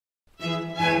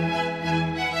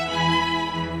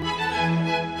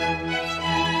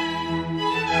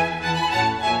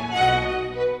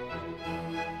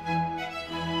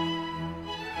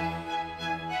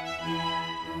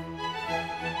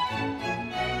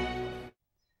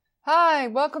Hi,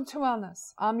 welcome to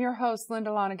Wellness. I'm your host,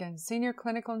 Linda Lonergan, Senior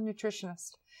Clinical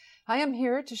Nutritionist. I am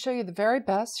here to show you the very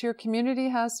best your community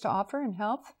has to offer in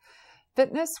health,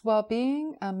 fitness,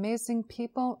 well-being, amazing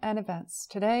people, and events.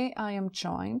 Today, I am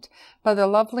joined by the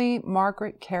lovely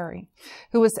Margaret Carey,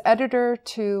 who is editor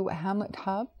to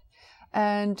HamletHub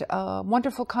and a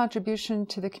wonderful contribution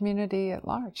to the community at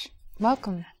large.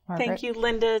 Welcome, Margaret. Thank you,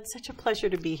 Linda. It's such a pleasure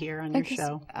to be here on your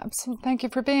show. Absolutely. Thank you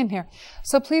for being here.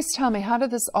 So please tell me, how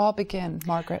did this all begin,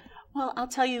 Margaret? Well, I'll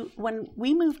tell you, when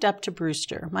we moved up to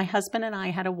Brewster, my husband and I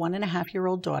had a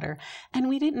 1.5-year-old daughter, and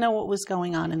we didn't know what was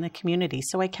going on in the community.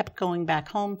 So I kept going back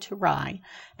home to Rye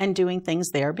and doing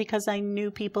things there because I knew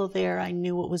people there. I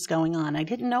knew what was going on. I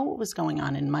didn't know what was going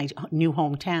on in my new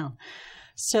hometown.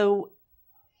 So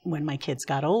when my kids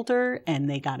got older and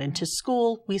they got into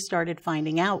school, we started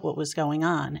finding out what was going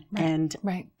on. And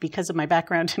because of my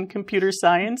background in computer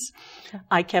science,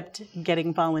 I kept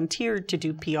getting volunteered to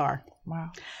do PR. Wow.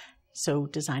 So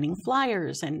designing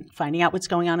flyers and finding out what's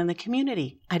going on in the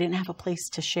community. I didn't have a place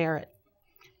to share it.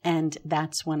 And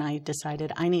that's when I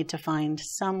decided I need to find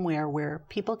somewhere where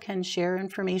people can share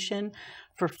information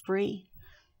for free,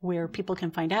 where people can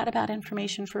find out about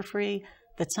information for free,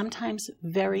 that's sometimes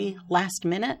very last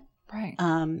minute. Right.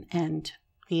 And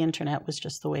the internet was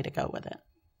just the way to go with it.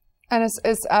 And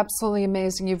it's absolutely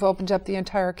amazing. You've opened up the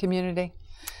entire community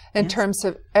in terms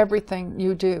of everything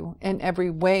you do, in every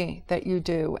way that you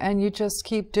do, and you just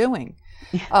keep doing.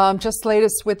 Yeah. Just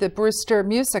latest with the Brewster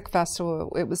Music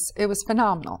Festival, it was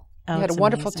phenomenal. You had a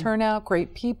wonderful turnout,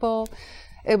 great people.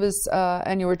 It was,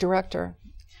 and you were director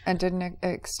and did an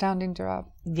astounding job.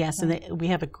 Yes, and we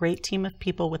have a great team of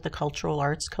people with the Cultural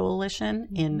Arts Coalition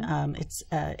in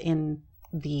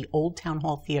the Old Town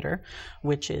Hall Theater,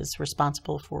 which is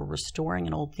responsible for restoring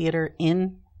an old theater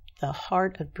in the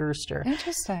heart of Brewster.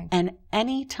 Interesting. And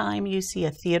any time you see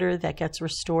a theater that gets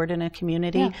restored in a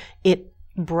community, it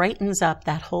brightens up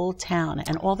that whole town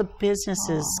and all the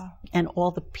businesses and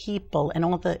all the people and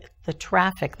all the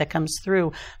traffic that comes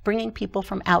through, bringing people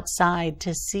from outside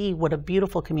to see what a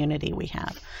beautiful community we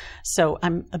have. So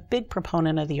I'm a big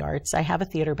proponent of the arts. I have a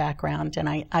theater background, and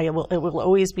it will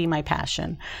always be my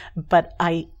passion. But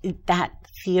that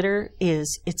theater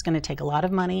it's going to take a lot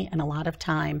of money and a lot of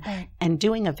time. Right. And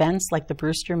doing events like the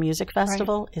Brewster Music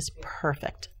Festival is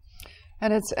perfect.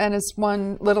 And it's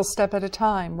one little step at a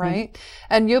time, right? Mm-hmm.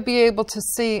 And you'll be able to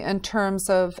see in terms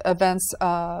of events,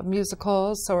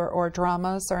 musicals or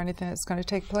dramas or anything that's going to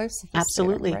take place.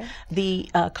 Absolutely. Theater,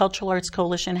 right? The Cultural Arts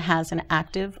Coalition has an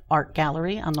active art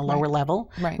gallery on the lower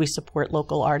level. Right. We support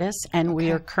local artists, and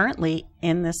we are currently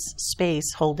in this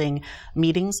space holding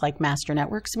meetings like Master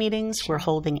Networks meetings. We're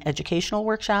holding educational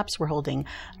workshops. We're holding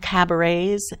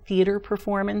cabarets, theater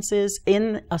performances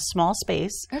in a small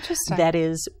space that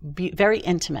is very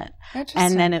intimate.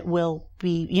 And then it will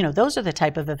be, those are the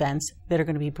type of events that are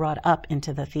going to be brought up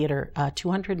into the theater.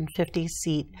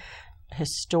 250-seat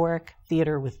historic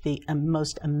theater with the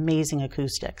most amazing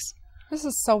acoustics. This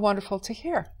is so wonderful to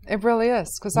hear. It really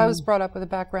is, because I was brought up with a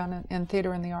background in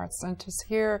theater and the arts, and to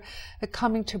hear it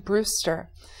coming to Brewster.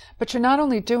 But you're not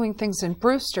only doing things in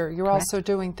Brewster, you're also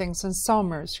doing things in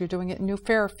Somers, you're doing it in New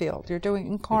Fairfield, you're doing it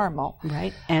in Carmel.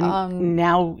 Right, and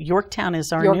now Yorktown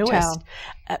is our newest.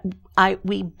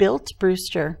 We built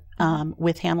Brewster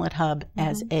with HamletHub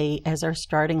as our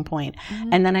starting point.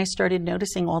 And then I started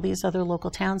noticing all these other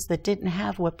local towns that didn't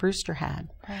have what Brewster had.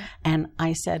 And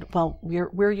I said, well,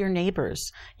 we're your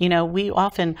neighbors. We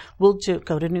often will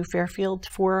go to New Fairfield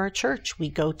for our church. We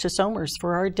go to Somers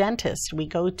for our dentist. We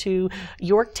go to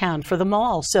Yorktown for the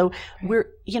mall. So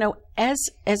we're, as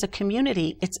a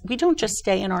community, we don't just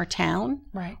stay in our town.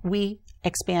 Right. We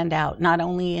expand out, not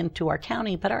only into our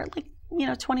county, but our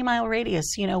 20-mile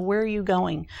radius. Where are you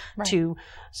going to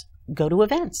go to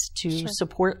events, to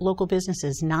support local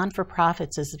businesses?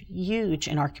 Non-for-profits is huge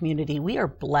in our community. We are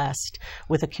blessed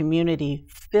with a community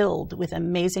filled with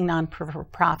amazing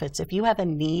non-for-profits. If you have a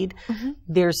need,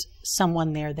 there's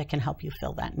someone there that can help you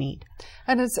fill that need.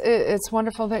 And it's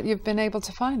wonderful that you've been able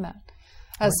to find that,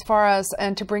 as far as,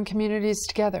 and to bring communities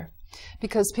together.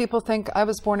 Because people think, I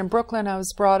was born in Brooklyn, I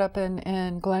was brought up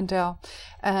in Glendale,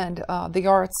 and the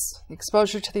arts,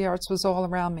 exposure to the arts was all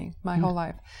around me my whole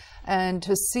life. And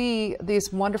to see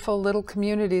these wonderful little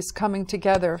communities coming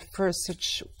together for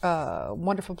such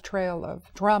wonderful portrayal of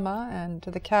drama and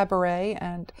the cabaret,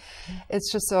 and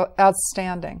it's just so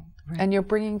outstanding. Right. And you're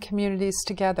bringing communities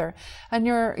together, and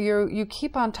you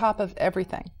keep on top of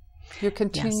everything. You're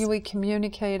continually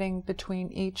communicating between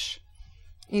each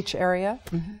area.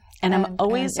 And I'm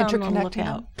always on the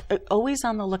lookout. Always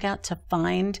on the lookout to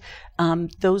find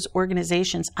those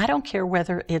organizations. I don't care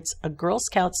whether it's a Girl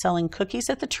Scout selling cookies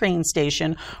at the train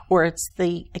station or it's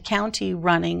the county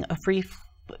running a free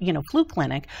flu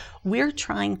clinic. We're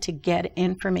trying to get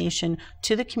information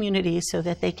to the community so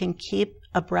that they can keep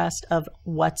abreast of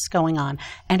what's going on.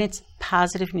 And it's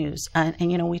positive news.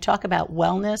 And we talk about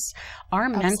wellness, our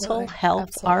mental health,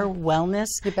 our wellness.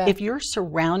 If you're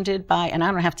surrounded by, and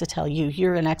I don't have to tell you,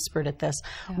 you're an expert at this,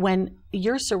 when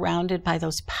you're surrounded by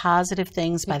those positive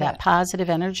things, by that positive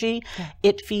energy,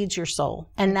 it feeds your soul.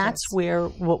 And that's where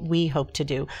what we hope to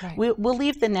do. We'll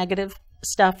leave the negative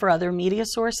stuff for other media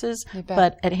sources,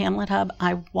 but at HamletHub,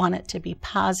 I want it to be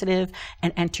positive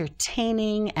and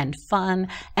entertaining and fun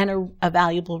and a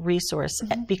valuable resource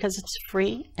because it's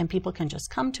free and people can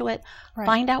just come to it,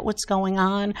 find out what's going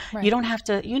on. You don't have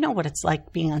to, you know what it's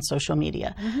like being on social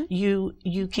media.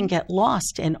 You can get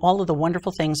lost in all of the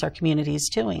wonderful things our community is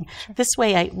doing. This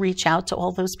way I reach out to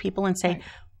all those people and say,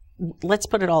 let's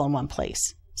put it all in one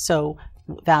place. So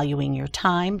valuing your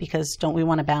time, because don't we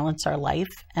want to balance our life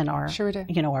and our,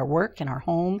 our work and our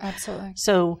home? Absolutely.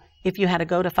 So if you had to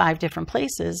go to 5 different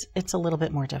places, it's a little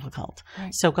bit more difficult.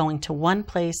 So going to one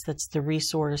place that's the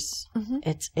resource,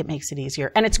 it makes it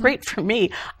easier. And it's great for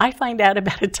me. I find out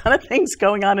about a ton of things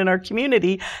going on in our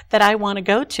community that I want to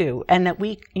go to and that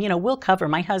we'll cover.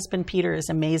 My husband, Peter, is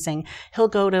amazing. He'll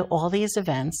go to all these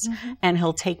events and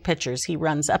he'll take pictures. He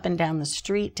runs up and down the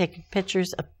street taking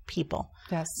pictures of people.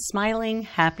 Smiling,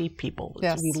 happy people.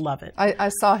 We love it. I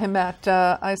saw him at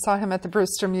the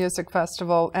Brewster Music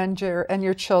Festival, and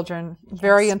your children,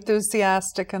 very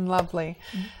enthusiastic and lovely.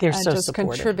 They're so just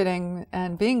supportive. Contributing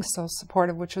and being so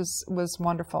supportive, which was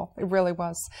wonderful. It really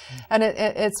was. And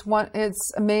it's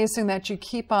amazing that you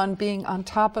keep on being on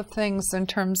top of things in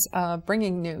terms of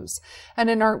bringing news. And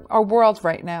in our world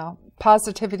right now,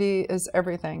 positivity is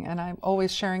everything, and I'm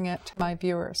always sharing it to my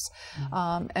viewers.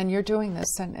 And you're doing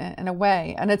this in a way.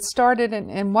 And it started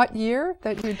in what year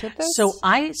that you did this? So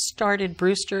I started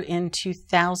Brewster in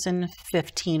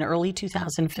 2015, early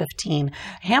 2015.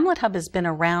 HamletHub has been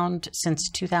around since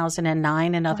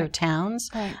 2009 in other towns,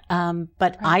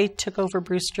 but I took over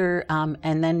Brewster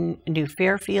and then New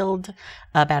Fairfield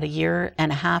about a year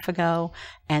and a half ago,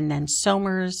 and then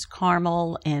Somers,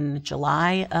 Carmel in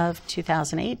July of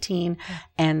 2018,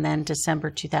 and then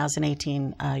December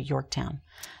 2018, Yorktown.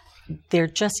 They're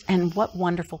just, and what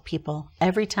wonderful people.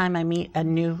 Every time I meet a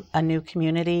new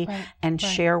community and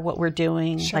share what we're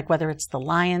doing, like whether it's the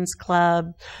Lions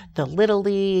Club, the Little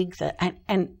League,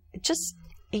 and just,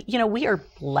 we are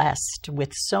blessed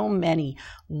with so many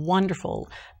wonderful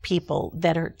people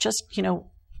that are just,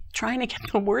 trying to get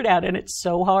the word out, and it's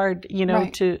so hard,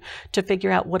 to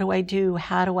figure out, what do I do?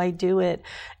 How do I do it?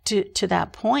 To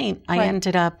that point, I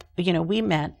ended up, we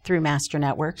met through Master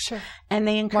Network, and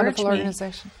they encouraged me. Wonderful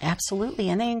organization. Absolutely.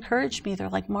 And they encouraged me. They're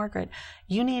like, Margaret,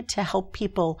 you need to help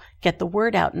people get the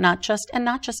word out, not just in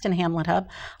HamletHub.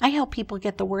 I help people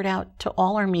get the word out to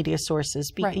all our media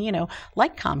sources,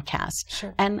 like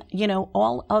Comcast and,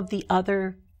 all of the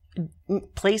other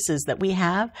places that we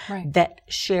have that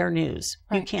share news.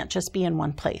 You can't just be in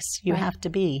one place. You have to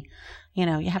be,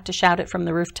 you have to shout it from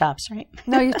the rooftops, right?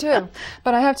 No, you do.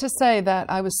 But I have to say that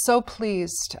I was so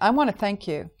pleased. I want to thank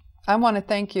you. I want to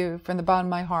thank you from the bottom of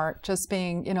my heart. Just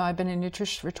being, I've been in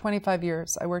nutrition for 25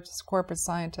 years. I worked as a corporate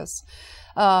scientist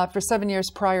for 7 years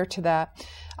prior to that.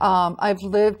 I've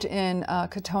lived in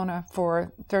Katona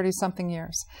for 30-something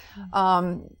years,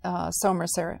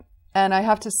 Somers area. And I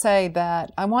have to say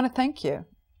that I want to thank you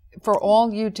for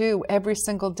all you do every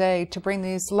single day to bring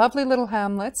these lovely little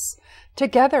hamlets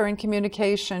together in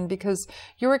communication, because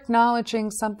you're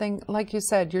acknowledging something, like you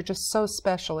said, you're just so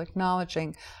special,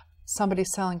 acknowledging somebody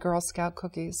selling Girl Scout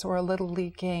cookies or a Little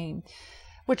League game,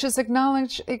 which is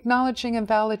acknowledging and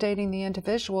validating the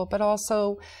individual, but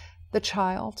also the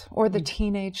child or the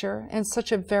teenager in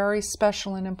such a very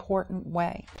special and important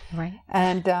way.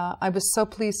 And I was so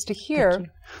pleased to hear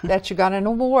that you got an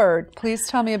award. Please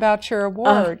tell me about your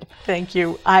award. Thank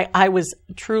you. I was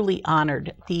truly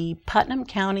honored. The Putnam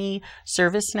County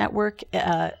Service Network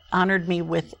honored me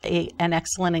with an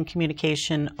Excellent in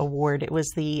Communication Award. It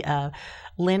was the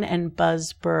Lynn and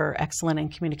Buzz Burr Excellent in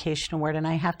Communication Award. And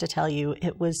I have to tell you,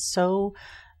 it was so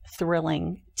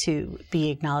thrilling to be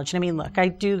acknowledged. I mean, look, I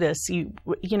do this,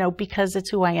 because it's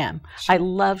who I am. I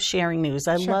love sharing news.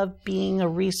 I love being a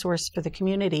resource for the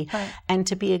community, and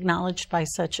to be acknowledged by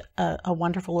such a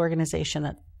wonderful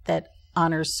organization that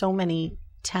honors so many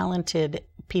talented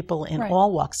people in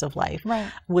all walks of life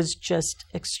was just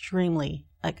extremely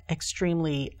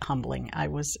extremely humbling. I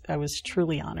was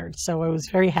truly honored. So I was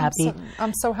very happy.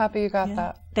 I'm so happy you got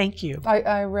that. Thank you.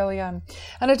 I really am.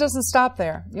 And it doesn't stop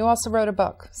there. You also wrote a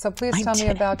book. So please tell me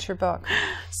about your book.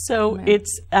 So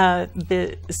it's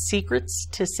The Secrets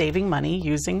to Saving Money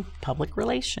Using Public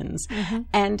Relations.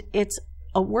 And it's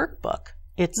a workbook.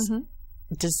 It's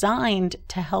designed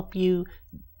to help you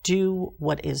do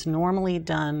what is normally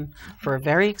done for a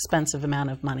very expensive amount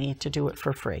of money, to do it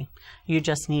for free. You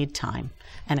just need time.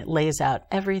 And it lays out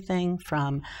everything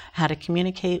from how to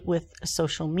communicate with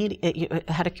social media,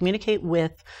 how to communicate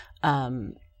with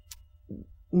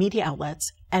media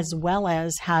outlets, as well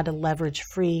as how to leverage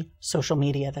free social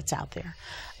media that's out there.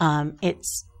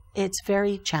 It's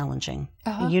very challenging.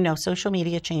 You know, social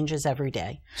media changes every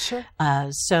day. Sure.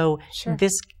 So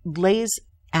this lays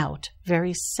out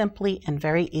very simply and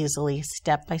very easily,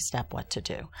 step by step, what to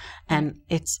do. And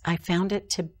I found it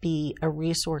to be a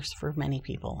resource for many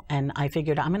people. And I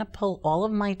figured I'm going to pull all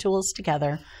of my tools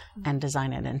together and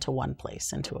design it into one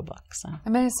place, into a book. So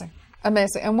amazing.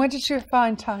 Amazing. And when did you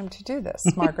find time to do this,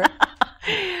 Margaret?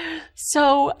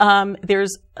 So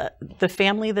there's the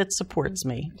family that supports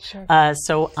me. Sure.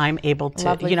 So I'm able to,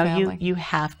 Lovely family. you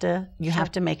have to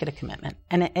make it a commitment,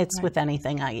 and it's with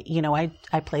anything. I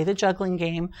play the juggling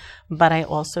game, but I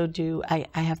also do. I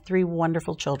have 3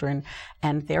 wonderful children,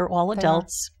 and they're all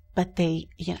adults. But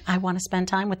I want to spend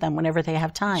time with them whenever they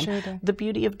have time. Sure do. The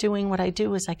beauty of doing what I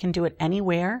do is I can do it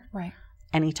anywhere,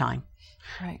 anytime.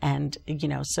 Right. And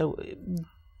so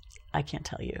I can't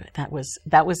tell you, that was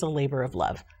a labor of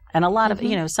love. And a lot of,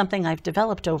 something I've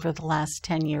developed over the last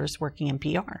 10 years working in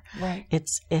PR. Right.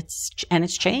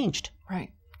 It's changed. Right.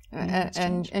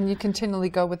 And you continually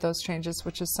go with those changes,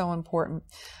 which is so important.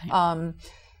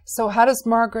 So how does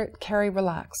Margaret Carey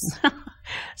relax?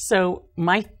 So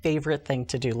my favorite thing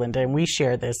to do, Linda, and we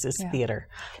share this, is theater.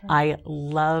 Sure. I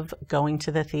love going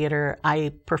to the theater.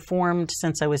 I performed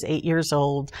since I was 8 years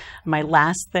old. My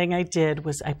last thing I did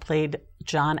was I played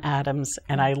John Adams,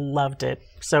 and I loved it.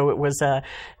 So it was I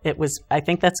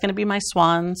think that's going to be my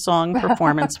swan song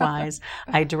performance-wise.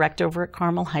 I direct over at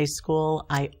Carmel High School.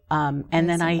 And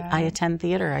then I attend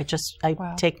theater. I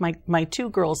take my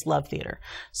 2 girls love theater.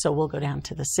 So we'll go down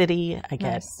to the city. I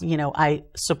get, I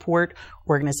support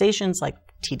organizations like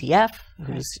TDF,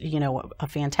 who's, a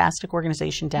fantastic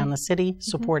organization down the city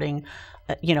supporting,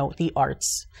 the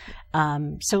arts.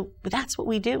 So that's what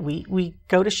we do. We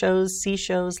go to shows, see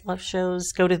shows, love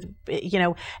shows, go to,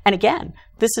 and again,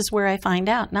 this is where I find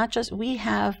out, not just we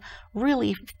have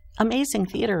really amazing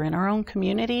theater in our own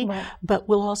community, but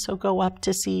we'll also go up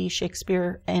to see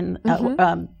Shakespeare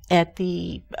at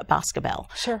the Boscobel.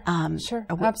 Sure,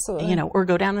 absolutely. Or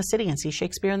go down the city and see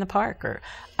Shakespeare in the park.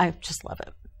 I just love it.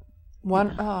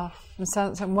 It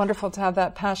sounds wonderful to have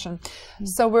that passion.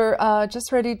 So we're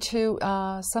just ready to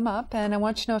sum up, and I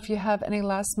want you to know if you have any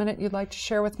last minute you'd like to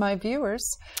share with my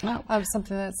viewers of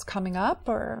something that's coming up,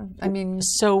 or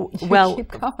keep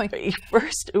going.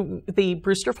 First, the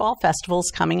Brewster Fall Festival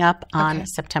is coming up on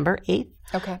September 8th.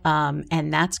 Okay.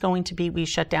 And that's going to be, we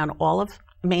shut down all of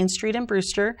Main Street in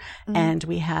Brewster, and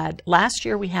last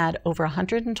year we had over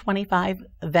 125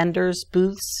 vendors,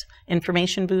 booths,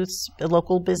 information booths,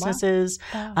 local businesses,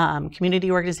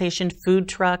 community organization, food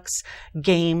trucks,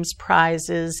 games,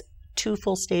 prizes, 2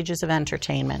 full stages of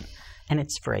entertainment, and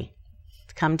it's free.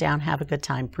 Come down, have a good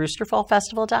time.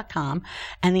 BrewsterFallFestival.com.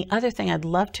 And the other thing, I'd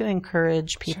love to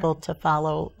encourage people to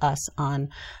follow us on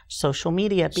social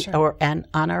media and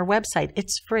on our website.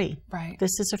 It's free. Right.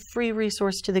 This is a free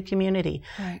resource to the community.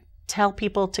 Right. Tell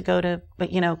people to go to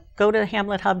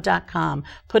HamletHub.com.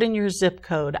 Put in your zip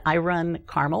code. I run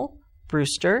Carmel,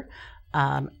 Brewster,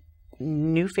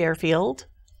 New Fairfield,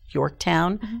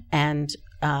 Yorktown, and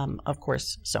of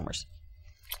course, Somers.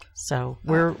 So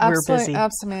we're busy.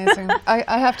 That's amazing.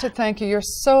 I have to thank you. You're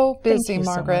so busy,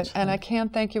 Margaret, so and I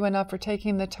can't thank you enough for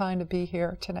taking the time to be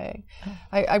here today.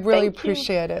 I really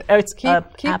appreciate it. It's keep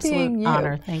absolute being you.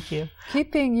 Honor. Thank you.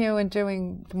 Keep being you and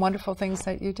doing wonderful things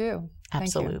that you do.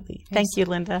 Absolutely. Thank you,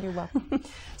 Linda. You're welcome.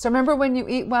 So remember, when you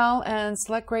eat well and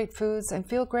select great foods and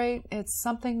feel great, it's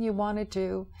something you want to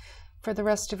do for the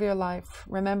rest of your life.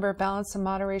 Remember, balance and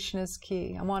moderation is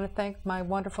key. I want to thank my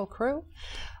wonderful crew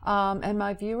and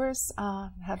my viewers.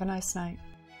 Have a nice night.